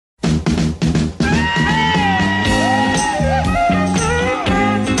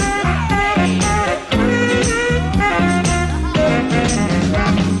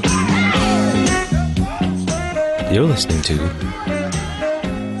You're listening to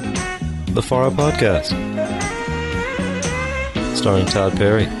the Far Out Podcast, starring Todd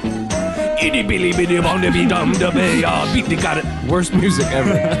Perry. Got it. Worst music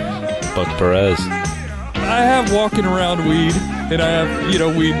ever. Buck Perez. I have walking around weed, and I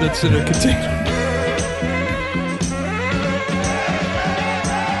have, weed that's in a container.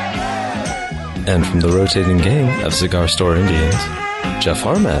 And from the rotating gang of Cigar Store Indians, Jeff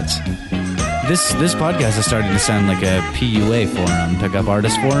Harmatz. This podcast is starting to sound like a PUA forum, Pickup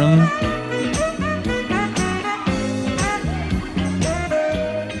Artist Forum.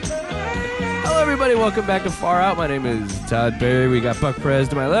 Hello, everybody. Welcome back to Far Out. My name is Todd Perry. We got Buck Perez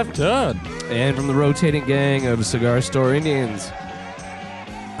to my left. Todd. And from the rotating gang of Cigar Store Indians,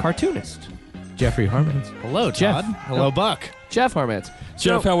 cartoonist Jeffrey Harmatz. Hello, Jeff. Todd. Hello, Buck. Jeff Harmatz.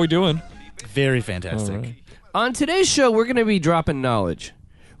 Jeff, how we doing? Very fantastic. All right. On today's show, we're going to be dropping knowledge.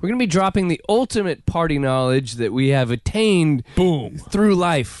 We're going to be dropping the ultimate party knowledge that we have attained Boom. through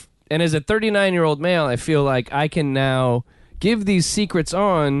life. And as a 39-year-old male, I feel like I can now give these secrets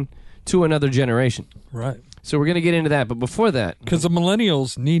on to another generation. Right. So we're going to get into that. But before that, Because the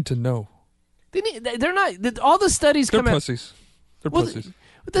millennials need to know. they're not. All the studies They're come out. pussies. They're Well, pussies.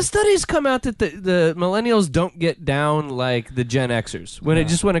 The studies come out that the millennials don't get down like the Gen Xers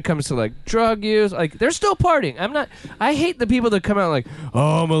when it comes to like drug use. Like they're still partying. I hate the people that come out like,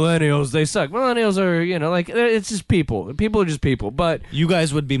 oh, millennials, they suck. Millennials are, like it's just people. People are just people. But You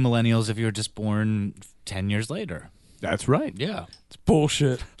guys would be millennials if you were just born 10 years later. that's right. Yeah. It's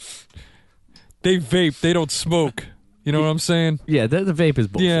bullshit. They vape. They don't smoke. You know what I'm saying? Yeah, the vape is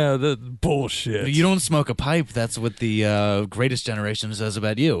bullshit. Yeah, the bullshit. You don't smoke a pipe. That's what the greatest generation says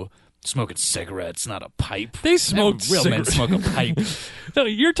about you. Smoking cigarettes, not a pipe. They smoked Real men cigarettes. smoke a pipe. No,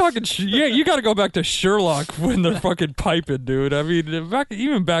 you're talking. Yeah, you got to go back to Sherlock when they're fucking piping, dude. I mean,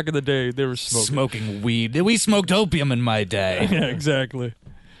 even back in the day, they were smoking. Smoking weed. We smoked opium in my day. Yeah, exactly.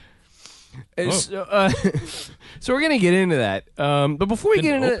 So, so we're gonna get into that. But before we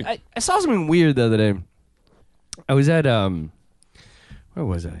get into it, I saw something weird the other day. I was at where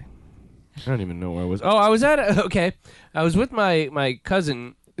was I? I don't even know where I was. Oh, I was at I was with my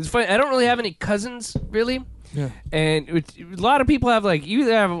cousin. It's funny. I don't really have any cousins really. Yeah. And a lot of people have like you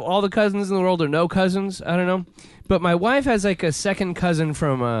either have all the cousins in the world or no cousins. I don't know. But my wife has like a second cousin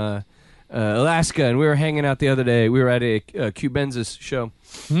from Alaska, and we were hanging out the other day. We were at a Cubensis show,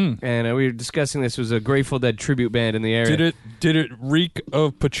 and we were discussing this. It was a Grateful Dead tribute band in the area. Did it reek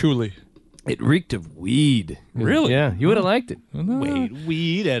of patchouli? It reeked of weed. Really? Yeah, you would have liked it. Wait,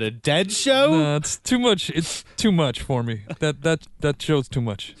 weed at a dead show? No, it's too much. It's too much for me. That show's too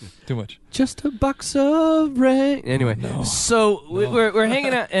much. Too much. Just a box of rain. Anyway, so we're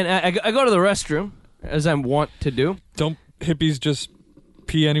hanging out, and I go to the restroom, as I'm wont to do. Don't hippies just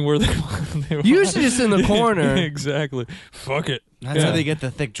pee anywhere they want? Usually just in the corner. Exactly. Fuck it. That's how they get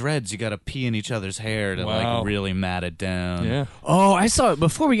the thick dreads. You got to pee in each other's hair to like really mat it down. Yeah. Oh, I saw it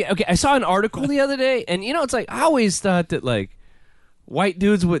before we get. Okay, I saw an article the other day, and it's like I always thought that like white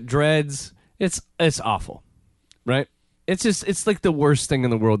dudes with dreads, it's awful, right? It's like the worst thing in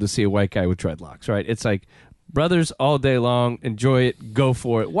the world to see a white guy with dreadlocks, right? It's like brothers all day long, enjoy it, go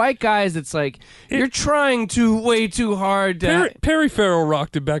for it. White guys, it's like you're trying way too hard. Perry Farrell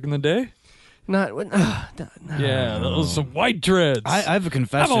rocked it back in the day. Not Yeah, those some white dreads. I have a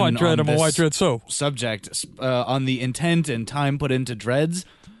confession. I'm a white dread. on I'm a white this dread. So subject on the intent and time put into dreads.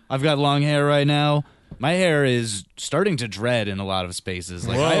 I've got long hair right now. My hair is starting to dread in a lot of spaces.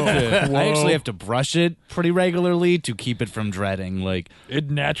 Like I actually have to brush it pretty regularly to keep it from dreading. Like it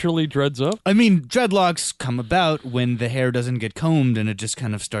naturally dreads up. I mean, dreadlocks come about when the hair doesn't get combed and it just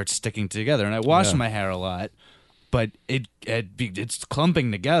kind of starts sticking together. And I wash my hair a lot, but it's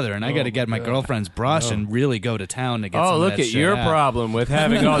clumping together, and I got to get my girlfriend's brush and really go to town to get some of look that at shit your out. problem with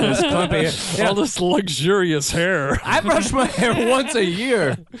having all this clumpy hair. All this luxurious hair. I brush my hair once a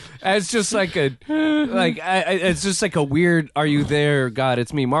year. It's just like it's just like a weird "Are you there, God?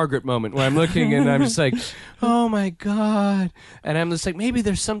 It's me, Margaret" moment where I'm looking and I'm just like, oh my God, and I'm just like maybe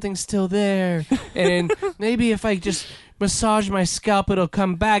there's something still there, and maybe if I just massage my scalp, it'll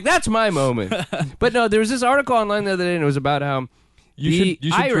come back. That's my moment. But no, there was this article online the other day, and it was about how You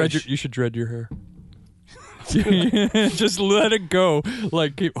Irish. should dread your hair. Just let it go.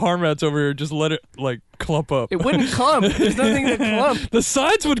 Like Harmat's over here. Just let it like clump up. It wouldn't clump. There's nothing to clump. The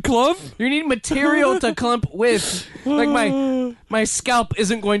sides would clump. You need material to clump with. Like my scalp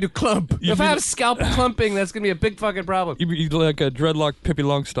isn't going to clump. If I have scalp clumping, that's going to be a big fucking problem. You'd be like a dreadlock Pippi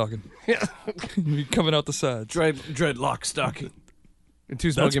Longstocking. You'd be coming out the sides. Dreadlock stocking. and 2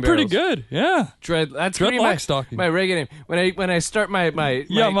 That's smoking pretty barrels. good. Yeah. That's pretty much stalking. my reggae name. When I start my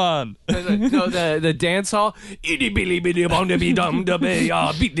Yeah, man. the dance hall, itty bitty bitty bum da be dum da be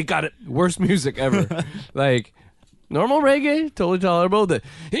beat the got it. Worst music ever. Like normal reggae, totally tolerable. The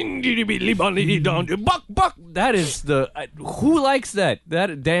itty bitty bum da be dum da buck buck. That is the who likes that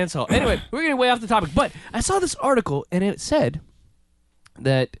dance hall. Anyway, we're getting way off the topic, but I saw this article and it said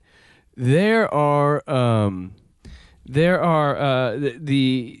that there are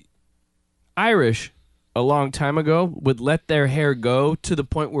the Irish a long time ago would let their hair go to the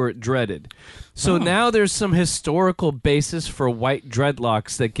point where it dreaded. So now there's some historical basis for white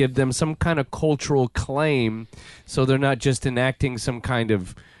dreadlocks that give them some kind of cultural claim, so they're not just enacting some kind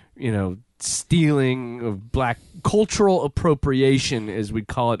of, stealing of black cultural appropriation, as we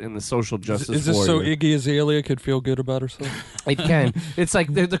call it in the social justice. Is this so warrior. Iggy Azalea could feel good about herself? It can. It's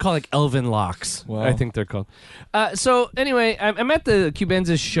like they're called like elven locks. Wow. I think they're called. So anyway, I'm at the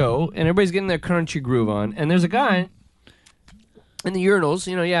Cubenza show, and everybody's getting their country groove on, and there's a guy in the urinals.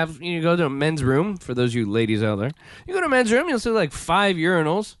 You go to a men's room. For those of you ladies out there, you go to a men's room, you'll see like 5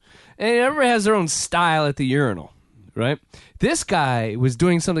 urinals, and everybody has their own style at the urinal, right? This guy was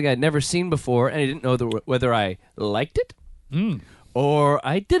doing something I'd never seen before, and I didn't know whether I liked it or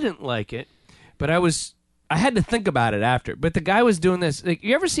I didn't like it, but I had to think about it after. But the guy was doing this. Like,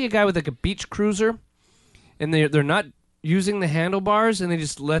 you ever see a guy with like a beach cruiser, and they're not using the handlebars, and they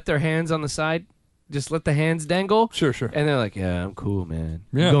just let their hands on the side, just let the hands dangle? Sure. And they're like, yeah, I'm cool, man.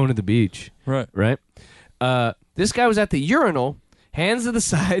 Yeah. I'm going to the beach. Right. This guy was at the urinal, hands to the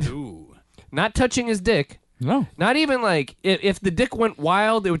side, not touching his dick. No. Not even like, if the dick went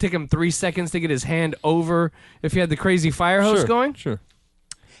wild, it would take him 3 seconds to get his hand over if he had the crazy fire hose going. Sure.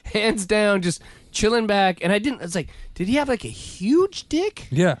 Hands down, just chilling back. And it's like, did he have like a huge dick?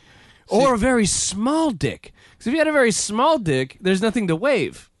 Yeah. Or a very small dick? Because if you had a very small dick, there's nothing to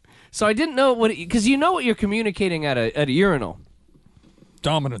wave. So I didn't know because you know what you're communicating at a urinal.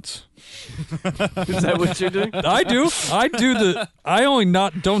 Dominance. Is that what you're doing? I do. I only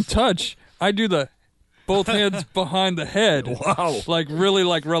don't touch. I do the both hands behind the head. Wow. Like really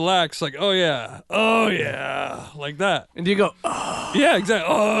like relax. Like, oh yeah. Like that. And you go, oh. Yeah, exactly.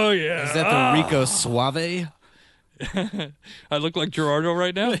 Oh yeah. Is that the Rico Suave? I look like Gerardo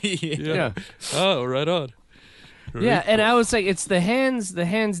right now? Yeah. Oh, right on. Yeah, and I was like, it's the hands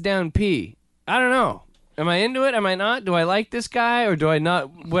down pee. I don't know. Am I into it? Am I not? Do I like this guy, or would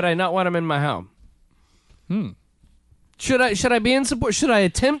I not want him in my home? Should I be in support? Should I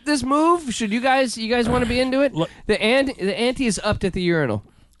attempt this move? Should you guys want to be into it? The ante is upped at the urinal.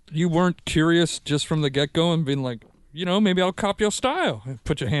 You weren't curious just from the get-go and being like, maybe I'll copy your style.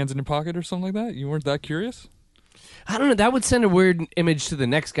 Put your hands in your pocket or something like that? You weren't that curious? I don't know. That would send a weird image to the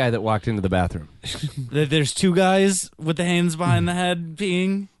next guy that walked into the bathroom. There's 2 guys with the hands behind the head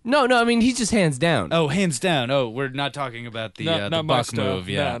peeing? No, I mean, he's just hands down. Oh, hands down. Oh, we're not talking about the Not my buck style. move.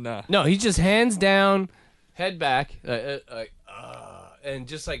 Yeah. Nah. No, he's just hands down, head back, and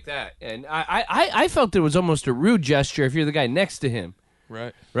just like that. And I felt it was almost a rude gesture if you're the guy next to him,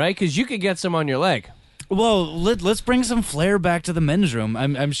 Right. right? Because you could get some on your leg. Well, let's bring some flair back to the men's room.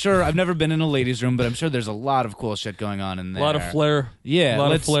 I'm sure I've never been in a ladies' room, but I'm sure there's a lot of cool shit going on in there. A lot of flair. Yeah, a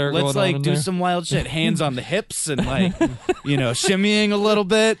lot let's of flair let's going like on in do there. some wild shit. Hands on the hips and like shimmying a little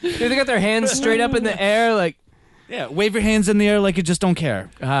bit. They got their hands straight up in the air, like Yeah, wave your hands in the air like you just don't care.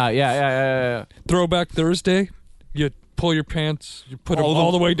 yeah. Throwback Thursday. You pull your pants. You put them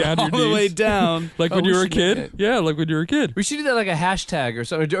all the way down to your All the way knees. down. Like when we you were a should do kid. that. Yeah, like when you were a kid. We should do that like a hashtag or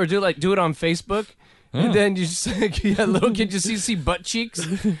something, or do it on Facebook. And then you just little kid just see butt cheeks,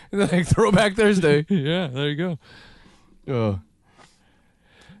 and then like Throwback Thursday. Yeah, there you go. Oh.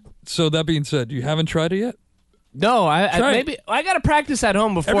 So that being said, you haven't tried it yet? No, I Try it. maybe I got to practice at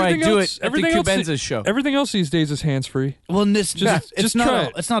home before I do it at the Cubenza show. Everything else these days is hands free. Well, it's just not try a,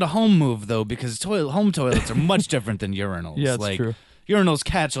 it. it's not a home move though, because home toilets are much different than urinals. Yeah, it's like, true. Urinals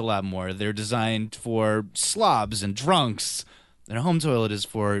catch a lot more. They're designed for slobs and drunks. And a home toilet is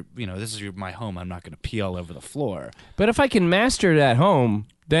for, this is my home. I'm not going to pee all over the floor. But if I can master it at home,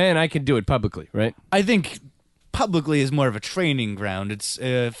 then I can do it publicly, right? I think publicly is more of a training ground. It's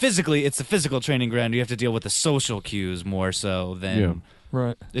physically, it's a physical training ground. You have to deal with the social cues more so than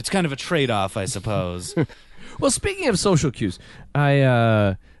Right. It's kind of a trade-off, I suppose. Well, speaking of social cues,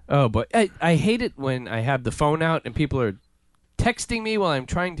 I hate it when I have the phone out and people are texting me while I'm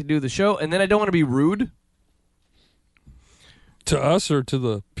trying to do the show, and then I don't want to be rude. To us or to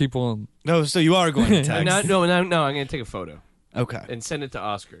the people in... No, so you are going to text. No, I'm going to take a photo Okay. and send it to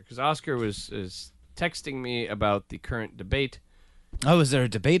Oscar, because Oscar is texting me about the current debate. Oh, is there a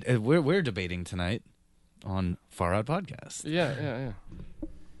debate? We're debating tonight. on Far Out Podcast. Yeah.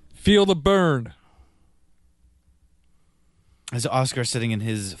 Feel the burn. Is Oscar sitting in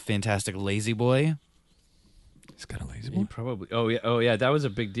his fantastic Lazy Boy? He's got a lazy He boy. probably. Oh yeah. That was a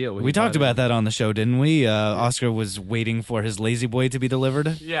big deal. We talked about that on the show, didn't we? Oscar was waiting for his Lazy Boy to be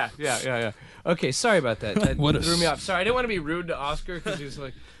delivered. Yeah. Okay, sorry about that. That What a threw me off. Sorry, I didn't want to be rude to Oscar because he was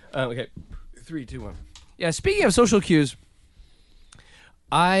like, okay, 3, 2, 1. Yeah. Speaking of social cues,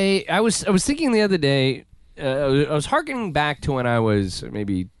 I was thinking the other day. I was harkening back to when I was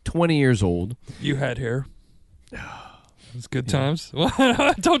maybe 20 years old. You had hair. It's good times.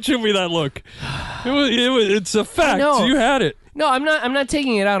 Don't show me that look. It's a fact. know. You had it. No, I'm not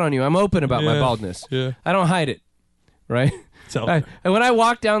taking it out on you. I'm open about my Yeah. baldness. Yeah. I don't hide it. Right. It's out there. And when I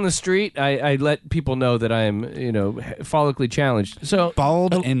walk down the street, I let people know that I'm, follically challenged. So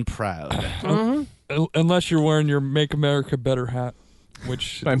Bald and proud. Unless you're wearing your Make America Better hat,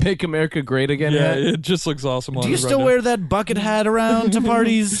 which I Make America Great Again. yeah, hat. it just looks awesome on Do you it right still now. wear that bucket hat around to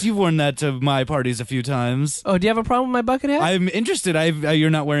parties? You've worn that to my parties a few times. Oh, do you have a problem with my bucket hat? I'm interested. You're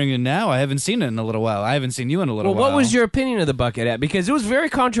not wearing it now. I haven't seen it in a little while. I haven't seen you in a little Well, while. what was your opinion of the bucket hat? Because it was very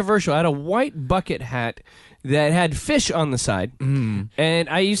controversial. I had a white bucket hat that had fish on the side, and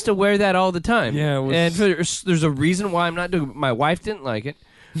I used to wear that all the time. Yeah, it was- and there's a reason why I'm not doing. My wife didn't like it.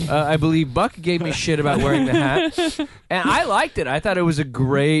 I believe Buck gave me shit about wearing the hat, and I liked it. I thought it was a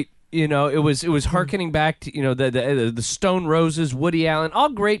great. It was hearkening back to the Stone Roses, Woody Allen, all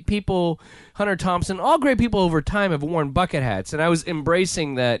great people, Hunter Thompson, all great people over time have worn bucket hats, and I was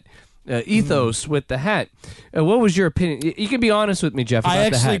embracing that ethos with the hat. What was your opinion? You can be honest with me, Jeff. About I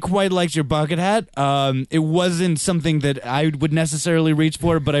the actually hat. quite liked your bucket hat. It wasn't something that I would necessarily reach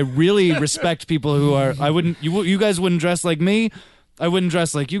for, but I really respect people who are. I wouldn't. You guys wouldn't dress like me. I wouldn't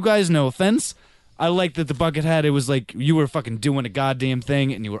dress like you guys. No offense. I liked that the bucket hat. It was like you were fucking doing a goddamn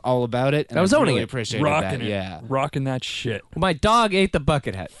thing, and you were all about it. And I was owning really it. appreciated Rocking that. it. Yeah. Rocking that shit. My dog ate the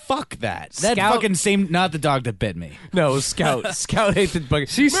bucket hat. Fuck that. That Scout- fucking same. Not the dog that bit me. No, Scout. Scout ate the bucket.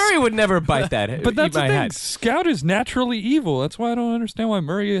 See, Murray would never bite that. But that's eat the my thing. hat. Scout is naturally evil. That's why I don't understand why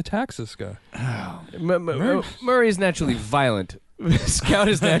Murray attacks this guy. Murray is naturally violent. Scout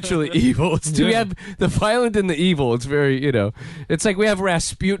is naturally evil. We have the violent and the evil. It's very, it's like we have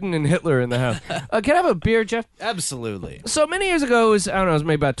Rasputin and Hitler in the house. Can I have a beer, Jeff? Absolutely. So many years ago, it was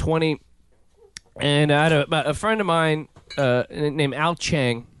maybe about 20, and I had a friend of mine named Al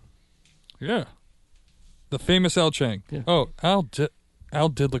Chang. Yeah. The famous Al Chang. Yeah. Oh, Al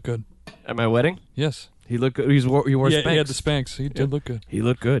did look good. At my wedding, Yes. he looked good. He wore Yeah, Spanx. he had the Spanx. He did look good. He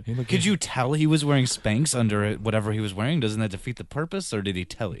looked good. He looked Could good. you tell he was wearing Spanx under whatever he was wearing? Doesn't that defeat the purpose, or did he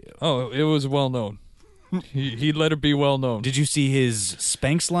tell you? Oh, it was well known. he let it be well known. Did you see his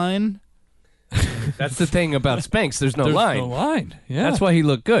Spanx line? That's the thing about Spanx. There's no There's line. no line. Yeah. That's why he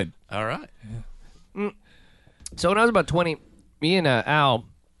looked good. All right. So when I was about 20, me and Al,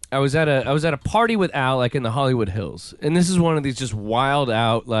 I was at a party with Al, like in the Hollywood Hills, and this is one of these just wild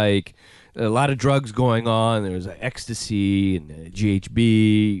out, like a lot of drugs going on. There was ecstasy and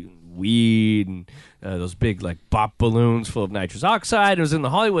GHB, weed, and those big like bop balloons full of nitrous oxide. It was in the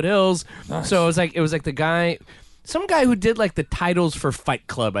Hollywood Hills, so it was like some guy who did like the titles for Fight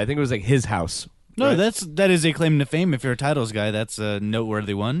Club. I think it was like his house. No, that is a claim to fame. If you're a titles guy, that's a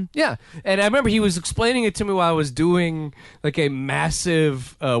noteworthy one. Yeah, and I remember he was explaining it to me while I was doing like a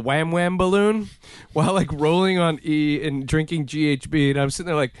massive wham wham balloon, while like rolling on E and drinking GHB, and I'm sitting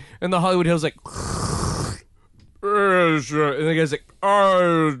there like in the Hollywood Hills, like, and the guy's like, I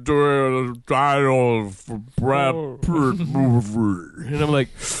was doing a title for Brad Pitt movie, and I'm like,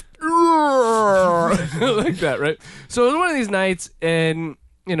 like that, right? So it was one of these nights, and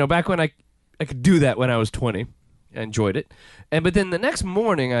back when I could do that when I was 20. I enjoyed it. But then the next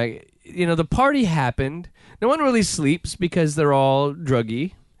morning, the party happened. No one really sleeps because they're all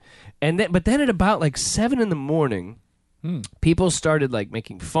druggy. But then at about like 7 in the morning, people started like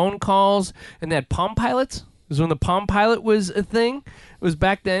making phone calls, and they had Palm Pilots. It was when the Palm Pilot was a thing. It was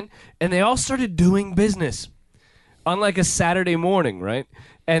back then. And they all started doing business on like a Saturday morning, right?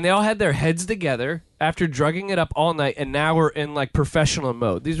 And they all had their heads together after drugging it up all night, and now we're in like professional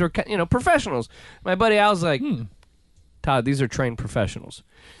mode. These were, professionals. My buddy Al's like, Todd, these are trained professionals.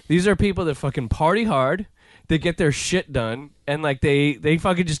 These are people that fucking party hard. They get their shit done, and like they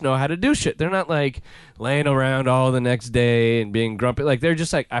fucking just know how to do shit. They're not like laying around all the next day and being grumpy. Like they're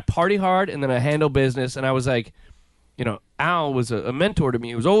just like, I party hard and then I handle business. And I was like, Al was a mentor to me.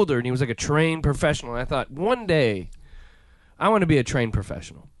 He was older and he was like a trained professional. And I thought, one day I want to be a trained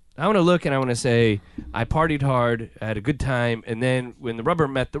professional. I want to look and I want to say, I partied hard, I had a good time, and then when the rubber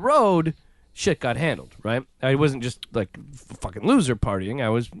met the road, shit got handled, right? I wasn't just like fucking loser partying. I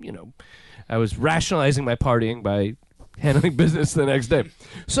was, I was rationalizing my partying by handling business the next day.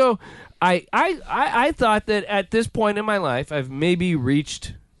 So I thought that at this point in my life, I've maybe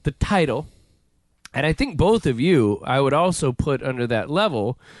reached the title. And I think both of you, I would also put under that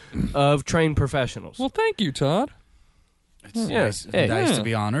level of trained professionals. Well, thank you, Todd. It's Yes. nice, Hey. nice Yeah. to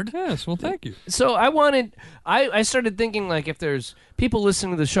be honored. Yes, well, thank you. So I started thinking, like, if there's people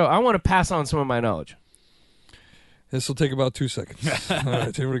listening to the show, I want to pass on some of my knowledge. This will take about 2 seconds. All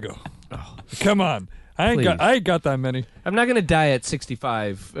right, here we go. Come on. I ain't got that many. I'm not going to die at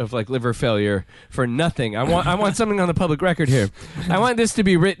 65 of like liver failure for nothing. I want something on the public record here. I want this to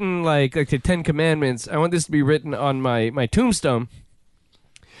be written like the 10 Commandments. I want this to be written on my tombstone.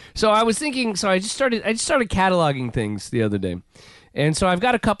 So I was thinking. So I just started cataloging things the other day, and so I've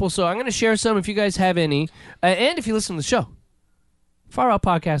got a couple. So I'm going to share some if you guys have any, and if you listen to the show,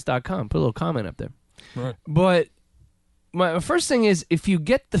 faroutpodcast.com. Put a little comment up there. Right. But my first thing is, if you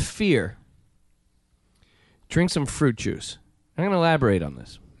get the fear, drink some fruit juice. I'm going to elaborate on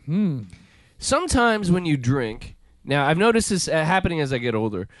this. Sometimes when you drink, now I've noticed this happening as I get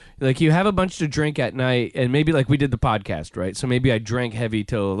older. Like you have a bunch to drink at night, and maybe like we did the podcast, right? So maybe I drank heavy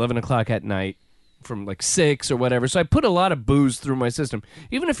till 11 o'clock at night from like 6 or whatever. So I put a lot of booze through my system.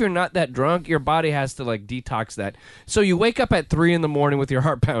 Even if you're not that drunk, your body has to like detox that. So you wake up at 3 in the morning with your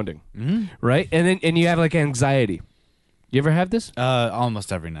heart pounding, right? And you have like anxiety. You ever have this?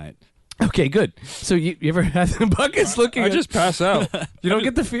 Almost every night. Okay, good. So you ever have the buckets looking I at... just pass out. You don't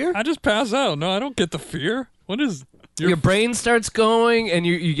get the fear? I just pass out. No, I don't get the fear. What is... Your brain starts going, and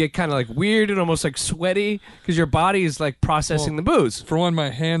you get kind of like weird and almost like sweaty because your body is like processing the booze. For one, my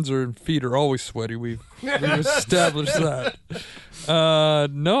hands and feet are always sweaty. We've established that.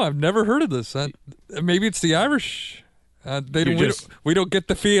 No, I've never heard of this. Maybe it's the Irish. We don't get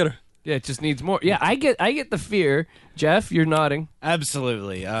the fear. Yeah, it just needs more. Yeah, I get the fear. Jeff, you're nodding.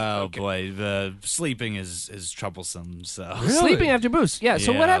 Absolutely. Oh boy, the sleeping is troublesome. So Sleeping after booze. Yeah,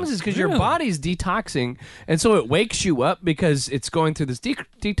 so what Yeah. happens is because your Really? body's detoxing, and so it wakes you up because it's going through this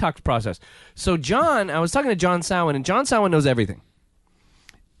detox process. So I was talking to John Sowen, and John Sowen knows everything.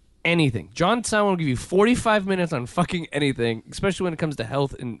 Anything. John Sowen will give you 45 minutes on fucking anything, especially when it comes to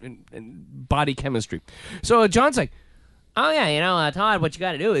health and body chemistry. So John's like, oh yeah, Todd, what you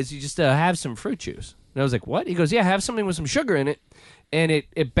got to do is you just have some fruit juice. And I was like, what? He goes, yeah, have something with some sugar in it, and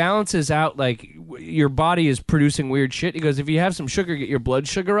it balances out, like, your body is producing weird shit. He goes, if you have some sugar, get your blood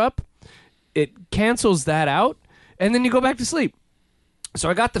sugar up, it cancels that out, and then you go back to sleep. So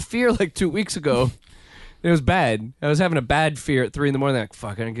I got the fear like 2 weeks ago. It was bad. I was having a bad fear at 3 in the morning. Like,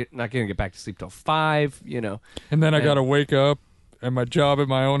 fuck, I'm not going to get back to sleep till 5, And then I got to wake up at my job at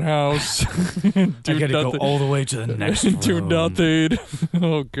my own house. I gotta go all the way to the next do room. nothing.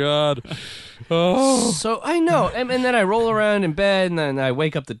 Oh, God. Oh. So I know, and then I roll around in bed, and then I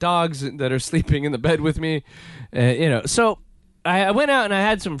wake up the dogs that are sleeping in the bed with me. So I went out and I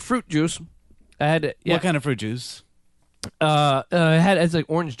had some fruit juice. I had What kind of fruit juice? it's like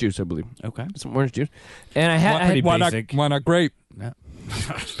orange juice, I believe. Okay. Some orange juice, and I had Why not, basic. why not grape?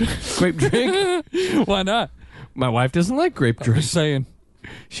 grape drink. Why not? My wife doesn't like grape drink. Just saying.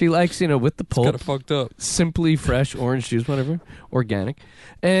 She likes, with the Kind pulp, of fucked up. simply fresh orange juice, whatever, organic.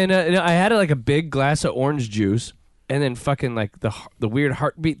 And I had like a big glass of orange juice, and then fucking like the weird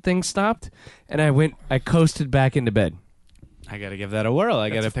heartbeat thing stopped, and I coasted back into bed. I gotta give that a whirl. I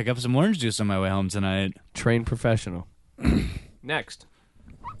gotta pick up some orange juice on my way home tonight. Trained professional. Next.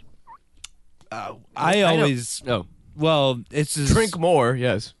 I always Oh, well, it's just, drink more.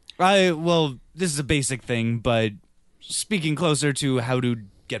 Yes. this is a basic thing, but speaking closer to how to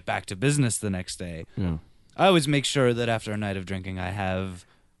get back to business the next day, Yeah. I always make sure that after a night of drinking, I have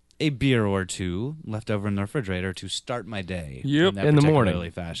a beer or two left over in the refrigerator to start my day. Yep. in, that In the morning. particularly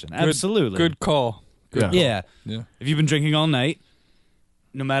fashion. Absolutely. Good call. Good Yeah. call. Yeah. Yeah. If you've been drinking all night,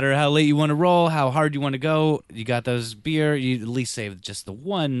 no matter how late you want to roll, how hard you want to go, you got those beer. You at least save just the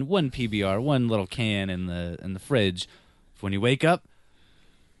one PBR, one little can in the fridge. When you wake up,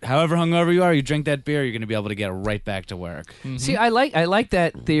 however hungover you are, you drink that beer, you're going to be able to get right back to work. See, I like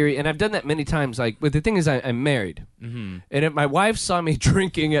that theory, and I've done that many times. Like, but the thing is, I'm married, and if my wife saw me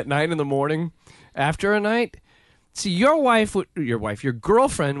drinking at 9 in the morning after a night. See, your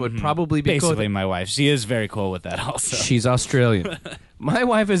girlfriend would probably be Basically, cool with my wife. She is very cool with that also. She's Australian. My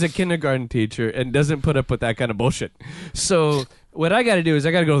wife is a kindergarten teacher and doesn't put up with that kind of bullshit. So what I got to do is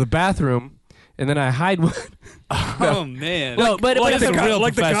I got to go to the bathroom, and then I hide one. Oh man. No, but Like, it's the, a real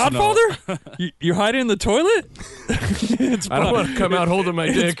like the professional. Godfather? you hide it in the toilet? I don't want to come out holding my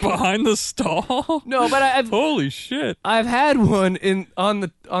dick. It's behind the stall? No, but Holy shit. I've had one on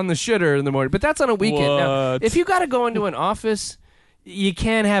the shitter in the morning, but that's on a weekend. Now, What? if you got to go into an office, you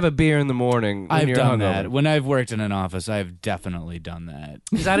can't have a beer in the morning. When I've you're done hungover. that. When I've worked in an office, I've definitely done that.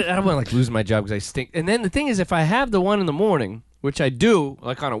 'Cause I don't want to like lose my job because I stink. And then the thing is, if I have the one in the morning, which I do,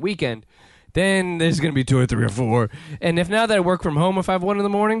 like on a weekend, then there's gonna be 2 or 3 or 4. And if now that I work from home, if I have one in the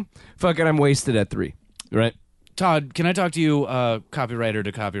morning, fuck it, I'm wasted at 3. Right? Todd, can I talk to you, copywriter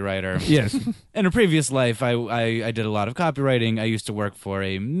to copywriter? Yes. In a previous life, I did a lot of copywriting. I used to work for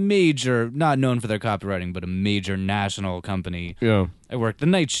a major, not known for their copywriting, but a major national company. Yeah. I worked the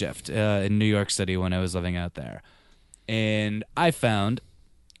night shift in New York City when I was living out there. And I found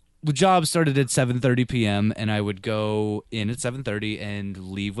the job started at 7:30 p.m. and I would go in at 7:30 and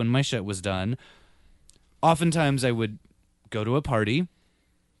leave when my shit was done. Oftentimes I would go to a party,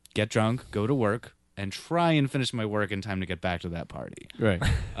 get drunk, go to work, and try and finish my work in time to get back to that party. Right.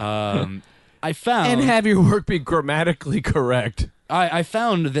 I found And have your work be grammatically correct. I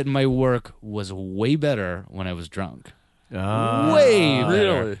found that my work was way better when I was drunk. Way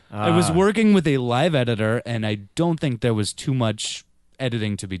better. Really? I was working with a live editor, and I don't think there was too much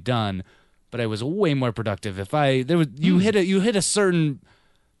editing to be done, but I was way more productive. You hit a certain.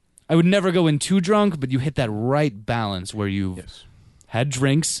 I would never go in too drunk, but you hit that right balance where you've had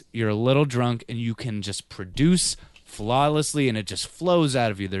drinks, you're a little drunk, and you can just produce flawlessly, and it just flows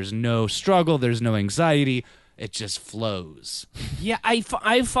out of you. There's no struggle, there's no anxiety. It just flows. Yeah, I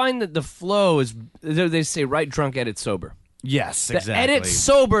find that the flow is, they say, right drunk, edit sober. Yes, The exactly. edit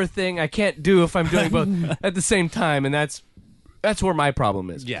sober thing I can't do if I'm doing both at the same time, and that's where my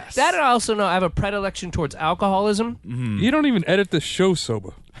problem is. Yes. That I also know I have a predilection towards alcoholism. You don't even edit the show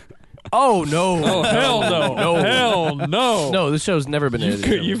sober. Oh, no. Oh, hell no. No. Hell no. No, this show's never been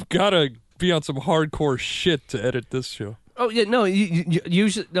edited. You've got to be on some hardcore shit to edit this show. Oh, yeah, no,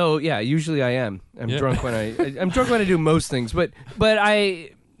 usually, no, yeah, usually I am. I'm Yeah. drunk when I'm drunk when I do most things, but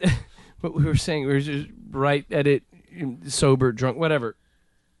I, what we were saying, we were just right, edit, sober, drunk, whatever.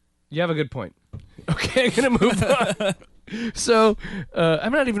 You have a good point. Okay, I'm going to move on. So,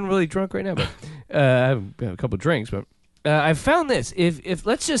 I'm not even really drunk right now, but I have a couple drinks, but I've found this. If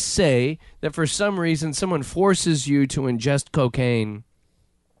let's just say that for some reason someone forces you to ingest cocaine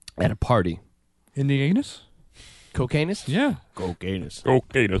at a party. In the anus? Cocainist? Yeah. Cocainist.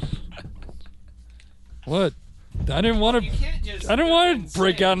 Cocainus. What? I didn't want to. I didn't want to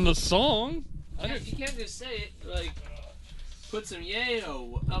break out in the song. You can't just say it like, put some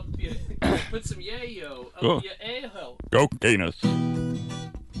yayo up your, put some yayo up your a-hole. Cocainus.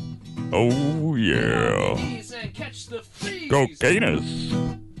 Oh yeah. Please and catch the fleas.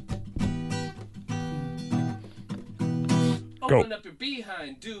 Cocainus. Open up your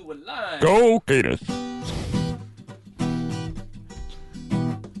behind, do a line. Cocainus.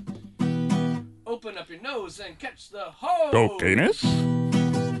 Open up your nose and catch the hole. Cocainus.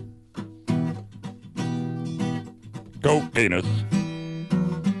 Cocainus.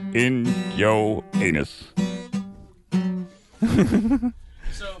 In yo anus.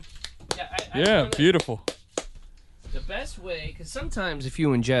 So, yeah, Yeah, beautiful. The best way, because sometimes if you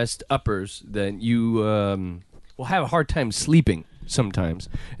ingest uppers, then you will have a hard time sleeping sometimes.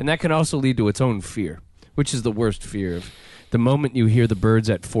 And that can also lead to its own fear, which is the worst fear. Of the moment you hear the birds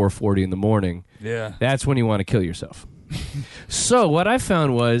at 4:40 in the morning, Yeah. that's when you want to kill yourself. So what I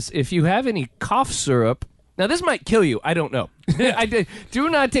found was if you have any cough syrup, now this might kill you, I don't know. Do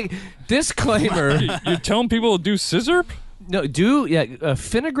not take, disclaimer. You're telling people to do scissor? No,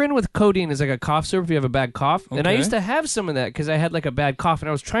 Finagrin with codeine is like a cough syrup if you have a bad cough. And I Okay. used to have some of that because I had like a bad cough and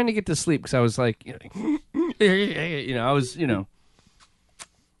I was trying to get to sleep because I was like, I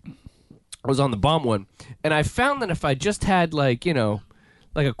was on the bomb one. And I found that if I just had like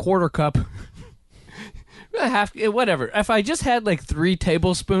a quarter cup, whatever. If I just had like 3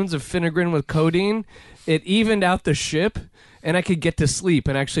 tablespoons of Finagrin with codeine, it evened out the ship and I could get to sleep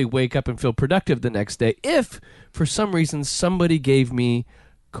and actually wake up and feel productive the next day if, for some reason, somebody gave me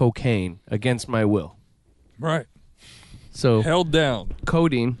cocaine against my will. Right. So, Held down.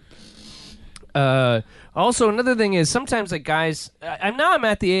 codeine. Also, another thing is sometimes like guys, I'm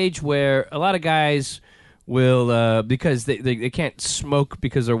at the age where a lot of guys will, because they can't smoke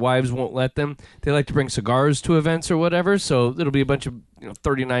because their wives won't let them, they like to bring cigars to events or whatever, so it'll be a bunch of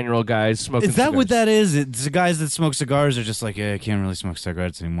 39-year-old guys smoking Is that cigars. what that is? It's the guys that smoke cigars are just like, I can't really smoke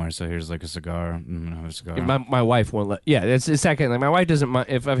cigarettes anymore, so here's like a cigar. I'm gonna have a cigar. My wife won't let. Yeah, it's that kind of, like my wife doesn't mind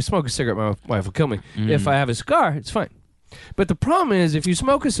if I smoke a cigarette. My wife will kill me. If I have a cigar, it's fine. But the problem is, if you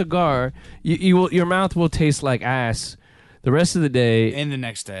smoke a cigar, your mouth will taste like ass the rest of the day. And the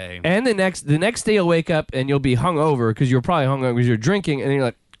next day. And the next day you'll wake up and you'll be hungover because you're probably hungover because you're drinking, and you're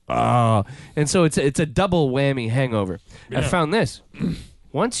like, oh. And so it's a double whammy hangover. I found this.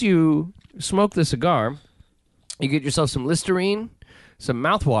 Once you smoke the cigar, you get yourself some Listerine, some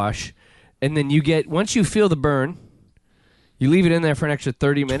mouthwash, and then once you feel the burn, you leave it in there for an extra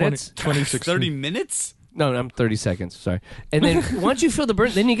 30 minutes. 30 minutes? No, I'm 30 seconds. Sorry. And then once you feel the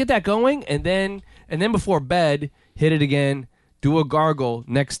burn, then you get that going, and then before bed, hit it again, do a gargle.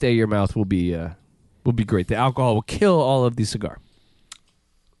 Next day, your mouth will be great. The alcohol will kill all of the cigar.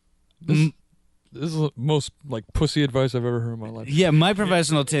 This is the most like pussy advice I've ever heard in my life. Yeah, my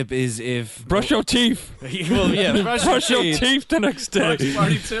professional tip is if... Brush your teeth. Well, yeah, Brush your teeth the next day.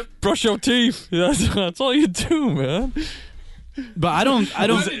 Party tip. Brush your teeth. That's all you do, man. But I don't.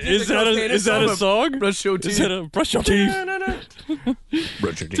 Is that a song? Brush your teeth. Is that a brush your teeth?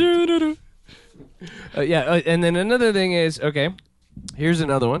 Brush your teeth. And then another thing is, okay, here's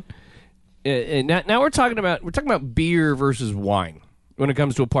another one. Now we're talking about beer versus wine when it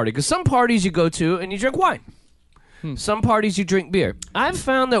comes to a party, because some parties you go to and you drink wine. Some parties you drink beer. I've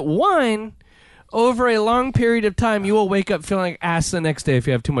found that wine, over a long period of time, you will wake up feeling like ass the next day if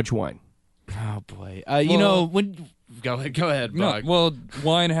you have too much wine. Oh boy. You know when. Go ahead, No, Bog. well,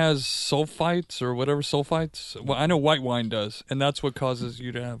 wine has sulfites or whatever sulfites. Well, I know white wine does, and that's what causes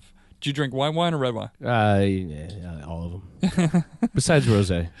you to have. Do you drink white wine or red wine? Yeah, all of them. Besides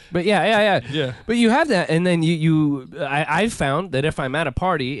rosé. But yeah. But you have that, and then I've found that if I'm at a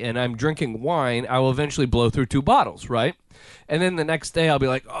party and I'm drinking wine, I will eventually blow through 2 bottles, right? And then the next day I'll be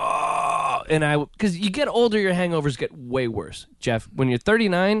like, oh, because you get older, your hangovers get way worse. Jeff, when you're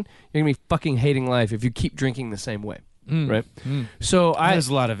 39, you're going to be fucking hating life if you keep drinking the same way, right? So There's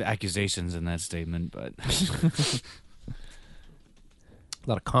a lot of accusations in that statement, but... A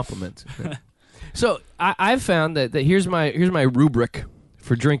lot of compliments. So I've found that here's my rubric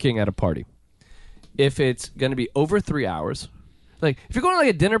for drinking at a party. If it's going to be over 3 hours, like if you're going to like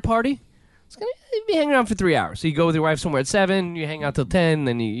a dinner party, it's going to be hanging around for 3 hours. So you go with your wife somewhere at 7, you hang out till 10,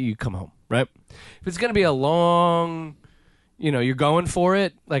 then you come home, right? If it's going to be a long, you're going for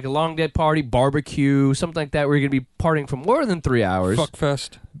it, like a long dead party, barbecue, something like that, where you're going to be partying for more than 3 hours. Fuck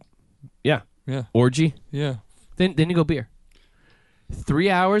fest. Yeah. Yeah. Orgy. Yeah. Then you go beer. 3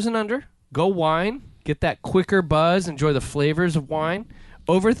 hours and under, go wine, get that quicker buzz, enjoy the flavors of wine.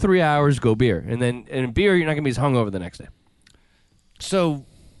 Over 3 hours, go beer. And then in beer, you're not going to be as hungover the next day. So,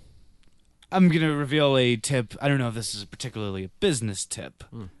 I'm going to reveal a tip. I don't know if this is particularly a business tip,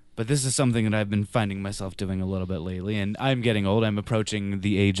 but this is something that I've been finding myself doing a little bit lately. And I'm getting old. I'm approaching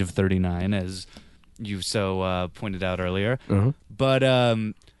the age of 39, as you so pointed out earlier. But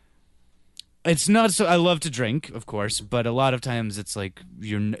it's not so. I love to drink, of course, but a lot of times it's like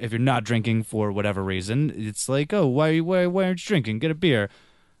if you're not drinking for whatever reason, it's like, oh, why aren't you drinking? Get a beer.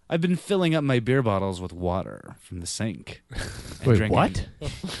 I've been filling up my beer bottles with water from the sink. Wait, drinking. what?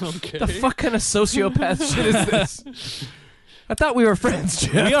 Okay. The fuck kind of sociopath shit is this? I thought we were friends,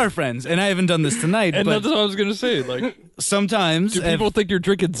 Jeff. We are friends, and I haven't done this tonight. And but that's what I was gonna say. Like, sometimes do people think you're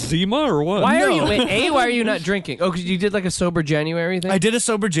drinking Zima or what? Why are you not drinking? Oh, because you did like a sober January thing? I did a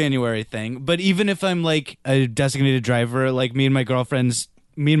sober January thing, but even if I'm like a designated driver, like me and my girlfriend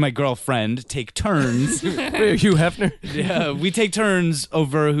take turns. Wait, Hugh Hefner? Yeah, we take turns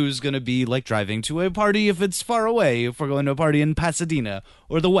over who's going to be like driving to a party if it's far away, if we're going to a party in Pasadena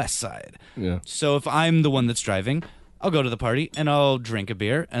or the West Side. Yeah. So if I'm the one that's driving, I'll go to the party and I'll drink a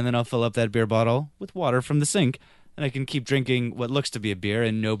beer, and then I'll fill up that beer bottle with water from the sink, and I can keep drinking what looks to be a beer,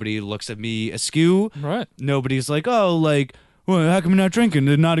 and nobody looks at me askew. Right. Nobody's like, oh, like, well, how come you're not drinking?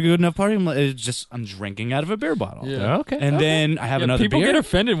 It's not a good enough party. I'm drinking out of a beer bottle. Yeah. Okay. And then I have another people beer. get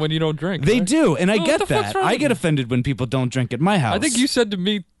offended when you don't drink. They right? do, and I Oh, get what the fuck's that. wrong I with get you? offended when people don't drink at my house. I think you said to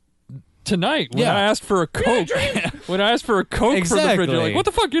me tonight when Yeah. I asked for a Coke. When I asked for a Coke from the fridge, you're like, Exactly. what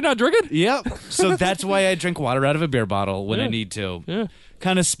the fuck? You're not drinking? Yep. So that's why I drink water out of a beer bottle when I Yeah. need to. Yeah.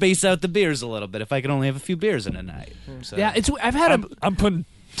 Kind of space out the beers a little bit if I can only have a few beers in a night. So. Yeah, I've had I'm putting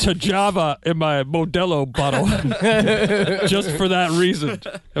Tajava in my Modelo bottle just for that reason.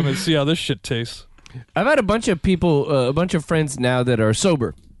 I'm gonna see how this shit tastes. I've had a bunch of people, a bunch of friends now that are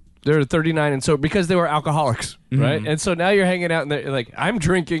sober. They're 39 and sober because they were alcoholics, right? And so now you're hanging out and they're like, I'm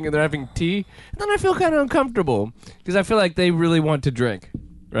drinking and they're having tea. And then I feel kind of uncomfortable because I feel like they really want to drink,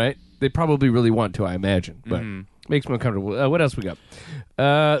 right? They probably really want to, I imagine, but makes me uncomfortable. What else we got?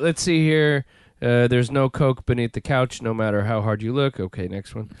 Let's see here. There's no Coke beneath the couch, no matter how hard you look. Okay,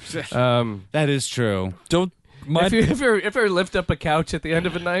 next one. That is true. Don't if you lift up a couch at the end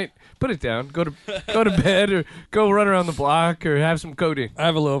of a night, put it down. Go to bed or go run around the block or have some codeine. I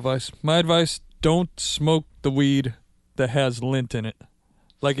have a little advice. My advice: don't smoke the weed that has lint in it.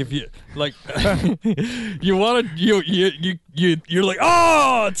 Like if you you want to you're like,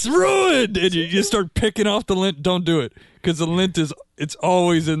 oh, it's ruined, and you start picking off the lint. Don't do it, because the lint it's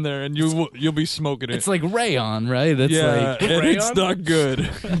always in there, and you'll be smoking it. It's like rayon, right? It's like and rayon? it's not good.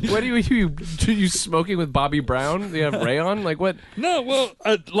 What are you smoking with Bobby Brown? Do you have rayon? Like what? No, well,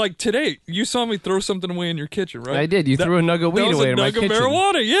 like today, you saw me throw something away in your kitchen, right? I did. You threw a nug of weed away in my kitchen. That was a nug of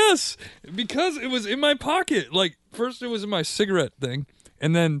marijuana, yes, because it was in my pocket. Like first, it was in my cigarette thing.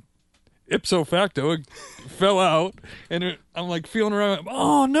 And then, ipso facto, it fell out, and I'm like feeling around.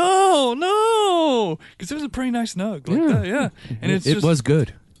 Oh no, because it was a pretty nice nug, like that, yeah. And it was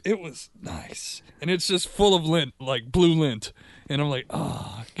good. It was nice, and it's just full of lint, like blue lint. And I'm like,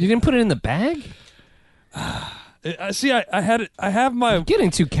 oh. You didn't put it in the bag? I see. I have my getting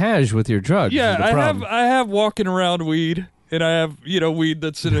too cash with your drugs. Yeah, is the problem. I have walking around weed. And I have, weed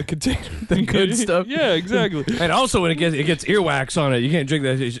that's in a container. The good stuff. Yeah, exactly. And also when it gets earwax on it, you can't drink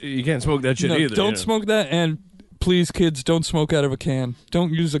that. You can't smoke that shit either. Don't smoke that. And please, kids, don't smoke out of a can.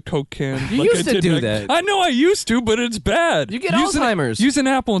 Don't use a Coke can. You used to do that. I know I used to, but it's bad. You get Alzheimer's. Use an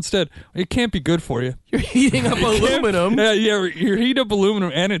apple instead. It can't be good for you. You're heating up aluminum. Yeah, you're heating up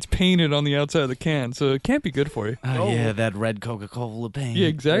aluminum, and it's painted on the outside of the can, so it can't be good for you. Oh, yeah, that red Coca-Cola paint. Yeah,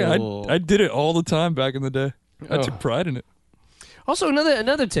 exactly. Oh. I did it all the time back in the day. I took pride in it. Also,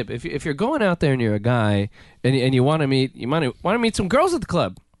 another tip: if you're going out there and you're a guy and you want to meet some girls at the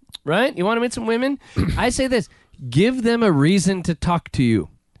club, right? You want to meet some women. I say this: give them a reason to talk to you,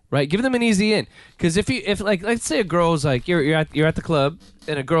 right? Give them an easy in. Because if let's say a girl's like you're at the club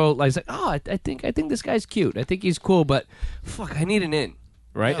and a girl like, oh, I think this guy's cute. I think he's cool, but fuck, I need an in,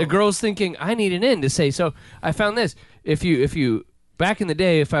 right? A girl's thinking I need an in to say. So I found this: if you back in the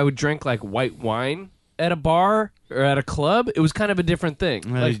day, if I would drink like white wine at a bar or at a club, it was kind of a different thing.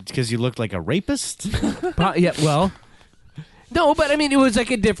 Because you looked like a rapist? Yeah, well, no, but I mean, it was like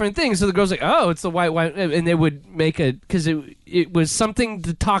a different thing. So the girl's like, oh, it's the white wine. And they would make because it was something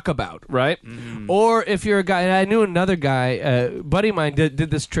to talk about, right? Or if you're a guy, and I knew another guy, a buddy of mine did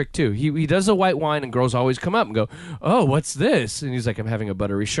this trick too. He does a white wine and girls always come up and go, oh, what's this? And he's like, I'm having a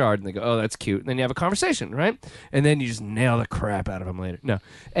buttery shard. And they go, oh, that's cute. And then you have a conversation, right? And then you just nail the crap out of him later. No.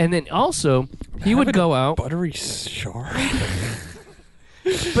 And then also, he would go out. Buttery shard?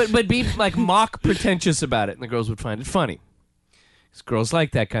 but be like mock pretentious about it. And the girls would find it funny. Because girls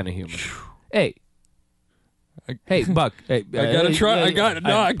like that kind of humor. Hey, Buck. Hey, I gotta try. I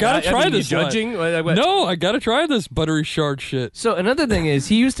gotta try this. Judging? No, I gotta try this buttery shard shit. So another thing is,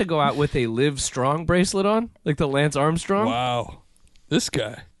 he used to go out with a Live Strong bracelet on, like the Lance Armstrong. Wow, this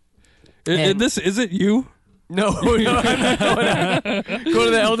guy. And this isn't you. No, I'm not going out. Go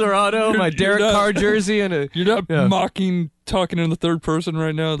to the El Dorado, my Derek Carr jersey, and you're not mocking, talking in the third person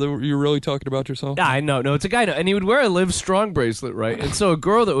right now. You're really talking about yourself. I know, no, it's a guy, and he would wear a Live Strong bracelet, right? And so a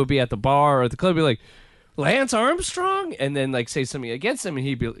girl that would be at the bar or at the club would be like, Lance Armstrong, and then like say something against him, and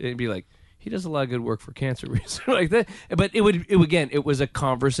he'd be like, he does a lot of good work for cancer research, like that. But it was a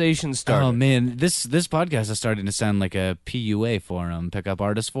conversation starter. Oh man, this podcast is starting to sound like a PUA forum, pickup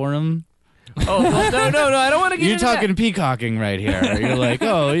artist forum. Oh well, no! I don't want to get. You're into talking that. Peacocking right here. You're like,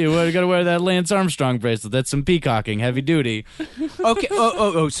 oh, you got to wear that Lance Armstrong bracelet. That's some peacocking, heavy duty. Okay.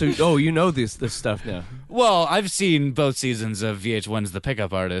 So you know this stuff now. Well, I've seen both seasons of VH1's The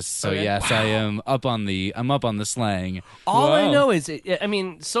Pickup Artist, so Okay. yes, I'm up on the slang. All I Wow. know is,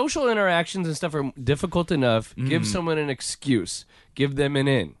 social interactions and stuff are difficult enough. Give someone an excuse. Give them an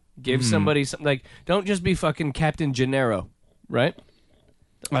in. Give somebody something. Like, don't just be fucking Captain Gennaro, right?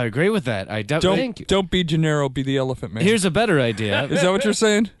 I agree with that. Thank you. Don't be Gennaro. Be the Elephant Man. Here's a better idea. Is that what you're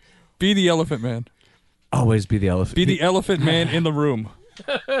saying? Be the Elephant Man. Always be the elephant. Be the Elephant Man in the room.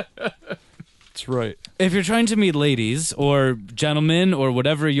 That's right. If you're trying to meet ladies or gentlemen or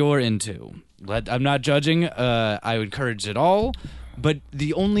whatever you're into, I'm not judging. I would encourage it all. But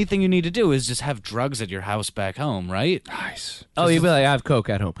the only thing you need to do is just have drugs at your house back home, right? Nice. Oh, you'd be like, I have Coke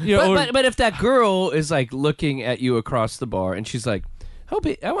at home. Yeah, but if that girl is like looking at you across the bar and she's like,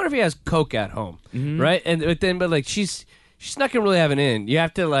 I wonder if he has Coke at home, right? But she's not gonna really have an in. You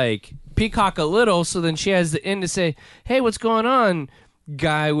have to like peacock a little, so then she has the in to say, "Hey, what's going on,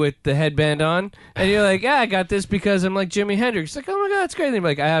 guy with the headband on?" And you're like, "Yeah, I got this because I'm like Jimi Hendrix." She's like, "Oh my god, that's great." And you're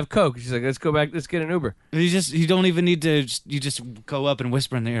like, "I have Coke." She's like, "Let's go back. Let's get an Uber." You don't even need to. You just go up and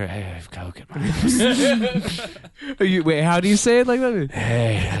whisper in the ear, "Hey, I have Coke in my house." Wait, how do you say it like that?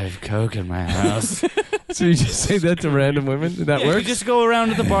 Hey, I have Coke in my house. So you just say that to random women? Did that Yeah, you work? just go around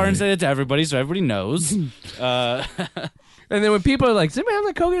to the bar and say that to everybody so everybody knows. And then when people are like, "Does anybody have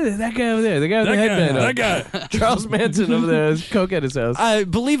the coke?" That guy over there, the guy with the headband on. That guy. Charles Manson over there has coke at his house.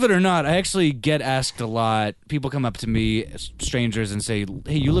 Believe it or not, I actually get asked a lot. People come up to me, strangers, and say,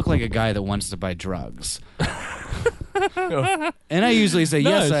 "Hey, you look like a guy that wants to buy drugs." And I usually say,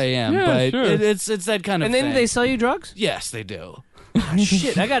 "Yes, Nice. I am," Yeah, but sure. it's that kind of And then thing. they sell you drugs? Yes, they do.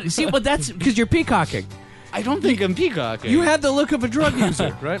 Shit, I got see, but that's because you're peacocking. I don't think I'm peacocking. You have the look of a drug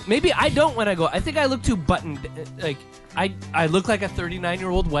user, right? Maybe I don't when I go. I think I look too buttoned. Like I look like a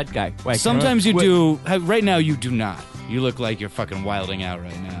 39-year-old white guy. Like, Sometimes you do. Right now, you do not. You look like you're fucking wilding out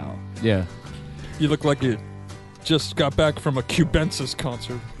right now. Yeah. You look like you just got back from a Cubensis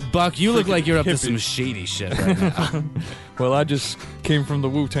concert. Buck, you look Freaking like you're up to hippie. some shady shit right now. Well, I just came from the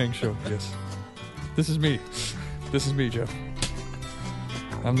Wu-Tang show. Yes. This is me. This is me, Jeff.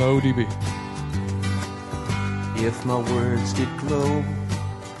 I'm the ODB. If my words did glow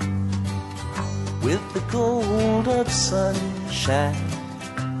with the gold of sunshine,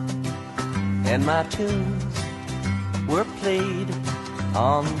 and my tunes were played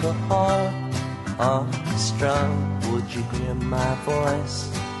on the harp unstrung, would you hear my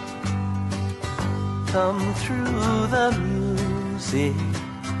voice come through the music?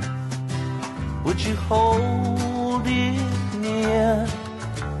 Would you hold it near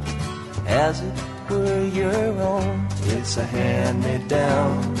as it were your own? It's a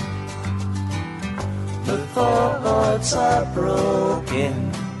hand-me-down. The thoughts are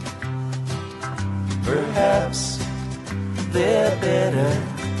broken. Perhaps they're better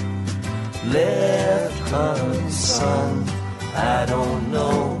left unsung. I don't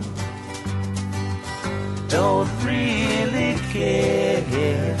know. Don't really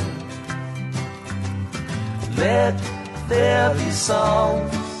care. Let there be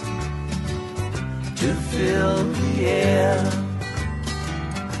songs to fill the air.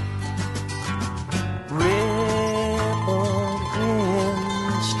 Ripple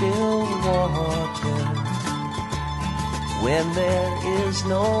in still water when there is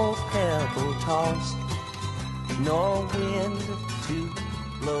no pebble tossed, nor wind to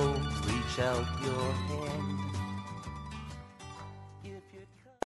blow. Reach out your hand.